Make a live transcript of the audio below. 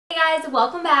guys,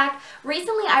 welcome back.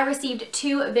 Recently I received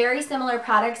two very similar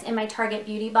products in my Target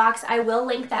beauty box. I will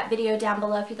link that video down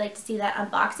below if you'd like to see that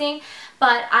unboxing,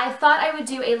 but I thought I would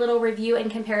do a little review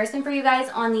and comparison for you guys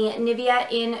on the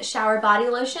Nivea In Shower Body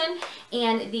Lotion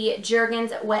and the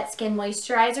Jergens Wet Skin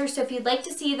Moisturizer. So if you'd like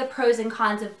to see the pros and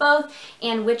cons of both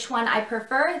and which one I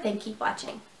prefer, then keep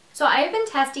watching. So I have been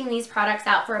testing these products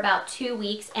out for about 2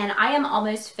 weeks and I am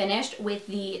almost finished with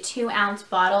the 2-ounce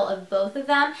bottle of both of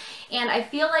them, and I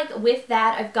feel like with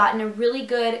that I've gotten a really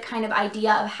good kind of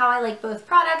idea of how I like both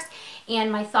products and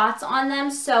my thoughts on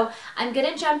them. So I'm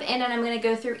going to jump in and I'm going to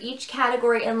go through each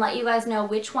category and let you guys know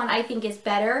which one I think is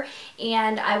better,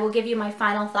 and I will give you my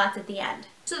final thoughts at the end.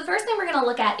 So the first thing we're going to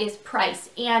look at is price,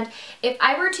 and if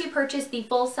I were to purchase the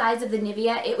full size of the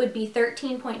Nivea, it would be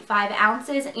 13.5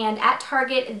 ounces, and at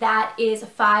Target that is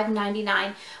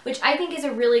 $5.99, which I think is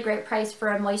a really great price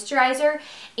for a moisturizer.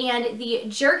 And the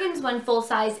Jergens one full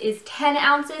size is 10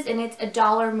 ounces and it's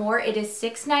 $1 more. It is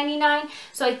 $6.99,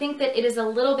 so I think that it is a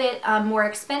little bit more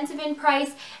expensive in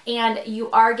price and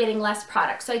you are getting less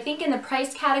product. So I think in the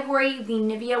price category, the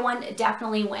Nivea one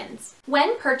definitely wins.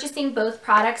 When purchasing both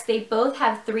products, they both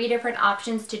have 3 different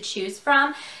options to choose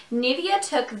from. Nivea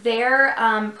took their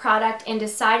product and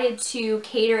decided to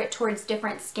cater it towards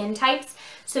different skin types.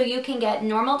 So you can get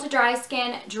normal to dry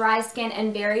skin,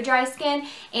 and very dry skin.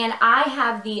 And I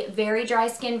have the very dry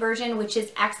skin version, which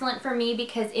is excellent for me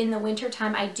because in the winter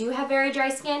time I do have very dry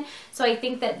skin. So I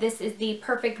think that this is the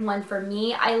perfect one for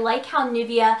me. I like how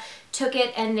Nivea took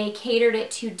it and they catered it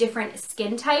to different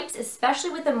skin types,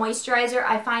 especially with the moisturizer.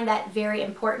 I find that very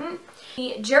important.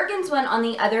 The Jergens one, on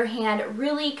the other hand,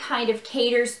 really kind of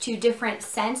caters to different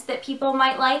scents that people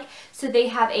might like. So they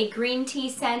have a green tea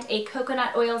scent, a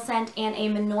coconut oil scent, and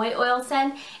a Manoi oil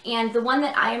scent. And the one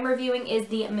that I am reviewing is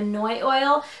the Manoi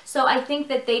oil. So I think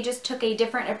that they just took a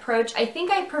different approach. I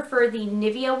think I prefer the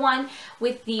Nivea one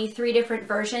with the 3 different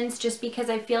versions just because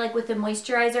I feel like with the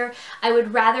moisturizer, I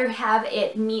would rather have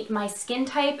it meet my skin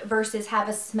type versus have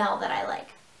a smell that I like.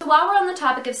 So while we're on the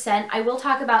topic of scent, I will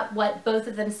talk about what both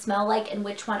of them smell like and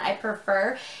which one I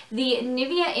prefer. The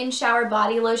Nivea In Shower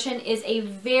Body Lotion is a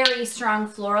very strong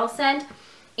floral scent,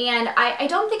 and I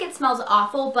don't think it smells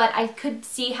awful, but I could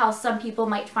see how some people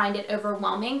might find it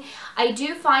overwhelming. I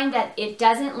do find that it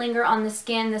doesn't linger on the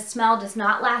skin. The smell does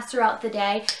not last throughout the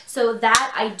day, so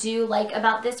that I do like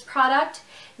about this product.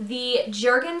 The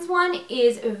Jergens one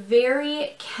is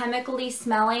very chemically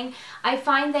smelling. I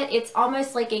find that it's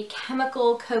almost like a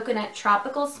chemical coconut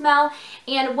tropical smell,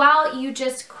 and while you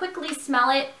just quickly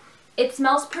smell it, it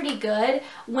smells pretty good.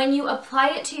 When you apply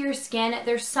it to your skin,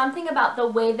 there's something about the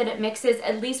way that it mixes,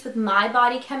 at least with my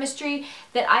body chemistry,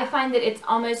 that I find that it's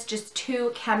almost just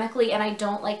too chemically and I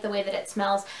don't like the way that it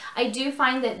smells. I do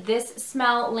find that this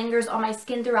smell lingers on my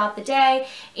skin throughout the day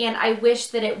and I wish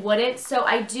that it wouldn't. So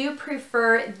I do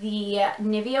prefer the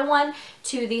Nivea one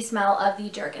to the smell of the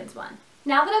Jergens one.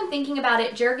 Now that I'm thinking about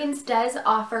it, Jergens does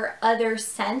offer other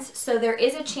scents, so there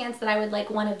is a chance that I would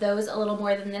like one of those a little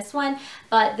more than this one,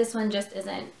 but this one just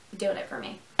isn't doing it for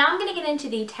me. Now I'm going to get into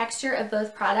the texture of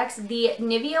both products. The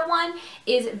Nivea one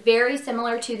is very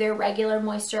similar to their regular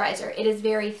moisturizer. It is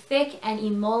very thick and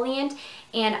emollient,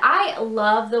 and I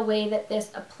love the way that this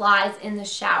applies in the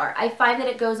shower. I find that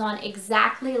it goes on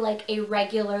exactly like a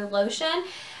regular lotion.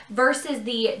 Versus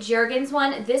the Jergens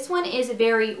one, this one is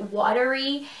very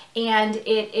watery and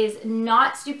it is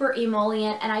not super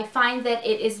emollient, and I find that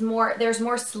it is more, there's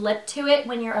more slip to it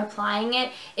when you're applying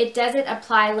it. It doesn't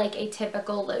apply like a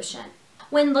typical lotion.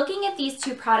 When looking at these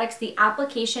two products, the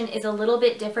application is a little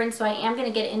bit different, so I am going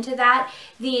to get into that.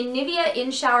 The Nivea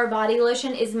In Shower Body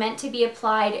Lotion is meant to be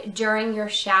applied during your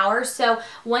shower, so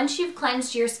once you've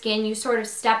cleansed your skin, you sort of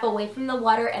step away from the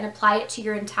water and apply it to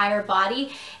your entire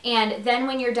body, and then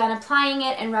when you're done applying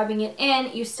it and rubbing it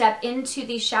in, you step into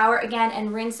the shower again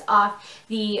and rinse off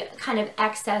the kind of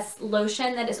excess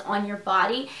lotion that is on your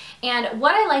body. And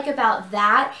what I like about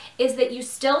that is that you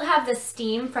still have the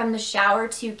steam from the shower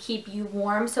to keep you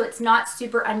warm, so it's not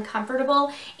super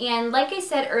uncomfortable. And like I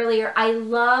said earlier, I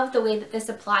love the way that this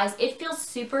applies. It feels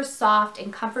super soft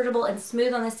and comfortable and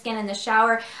smooth on the skin in the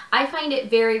shower. I find it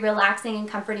very relaxing and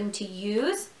comforting to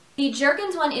use. The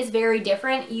Jergens one is very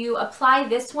different. You apply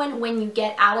this one when you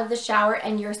get out of the shower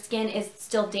and your skin is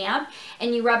still damp,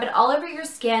 and you rub it all over your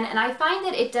skin, and I find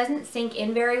that it doesn't sink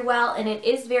in very well and it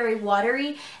is very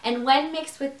watery, and when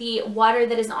mixed with the water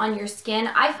that is on your skin,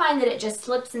 I find that it just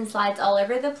slips and slides all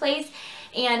over the place.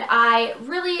 and I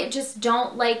really just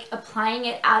don't like applying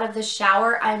it out of the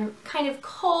shower. I'm kind of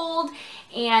cold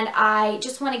and I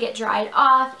just want to get dried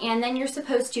off, and then you're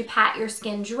supposed to pat your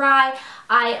skin dry.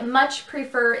 I much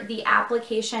prefer the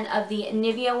application of the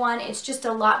Nivea one. It's just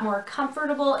a lot more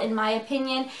comfortable in my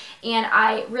opinion, and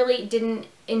I really didn't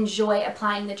enjoy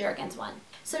applying the Jergens one.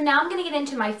 So now I'm going to get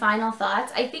into my final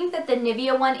thoughts. I think that the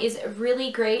Nivea one is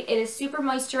really great. It is super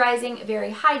moisturizing, very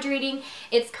hydrating.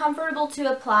 It's comfortable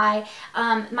to apply.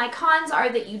 My cons are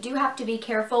that you do have to be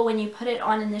careful when you put it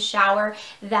on in the shower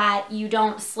that you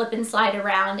don't slip and slide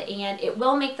around, and it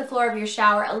will make the floor of your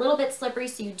shower a little bit slippery,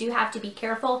 so you do have to be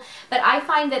careful. But I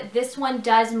find that this one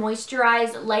does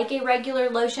moisturize like a regular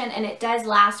lotion, and it does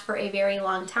last for a very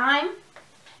long time.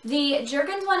 The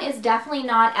Jergens one is definitely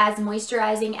not as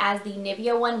moisturizing as the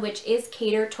Nivea one, which is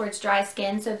catered towards dry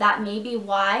skin, so that may be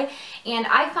why. And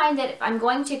I find that if I'm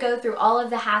going to go through all of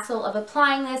the hassle of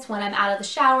applying this when I'm out of the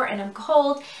shower and I'm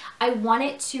cold, I want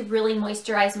it to really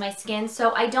moisturize my skin,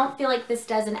 so I don't feel like this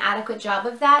does an adequate job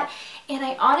of that. And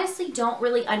I honestly don't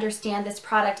really understand this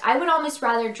product. I would almost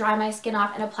rather dry my skin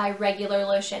off and apply regular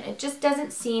lotion. It just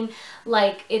doesn't seem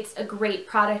like it's a great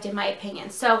product in my opinion.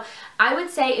 So I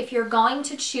would say if you're going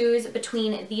to choose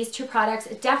between these two products,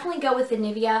 definitely go with the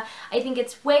Nivea. I think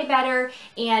it's way better,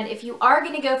 and if you are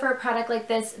going to go for a product like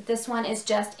this, this one is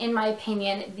just, in my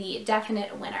opinion, the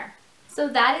definite winner. So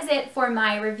that is it for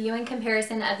my review and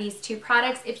comparison of these two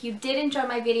products. If you did enjoy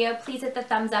my video, please hit the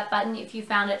thumbs up button if you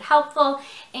found it helpful,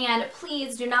 and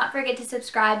please do not forget to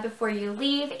subscribe before you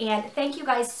leave. And thank you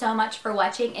guys so much for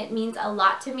watching. It means a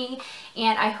lot to me,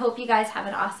 and I hope you guys have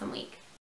an awesome week.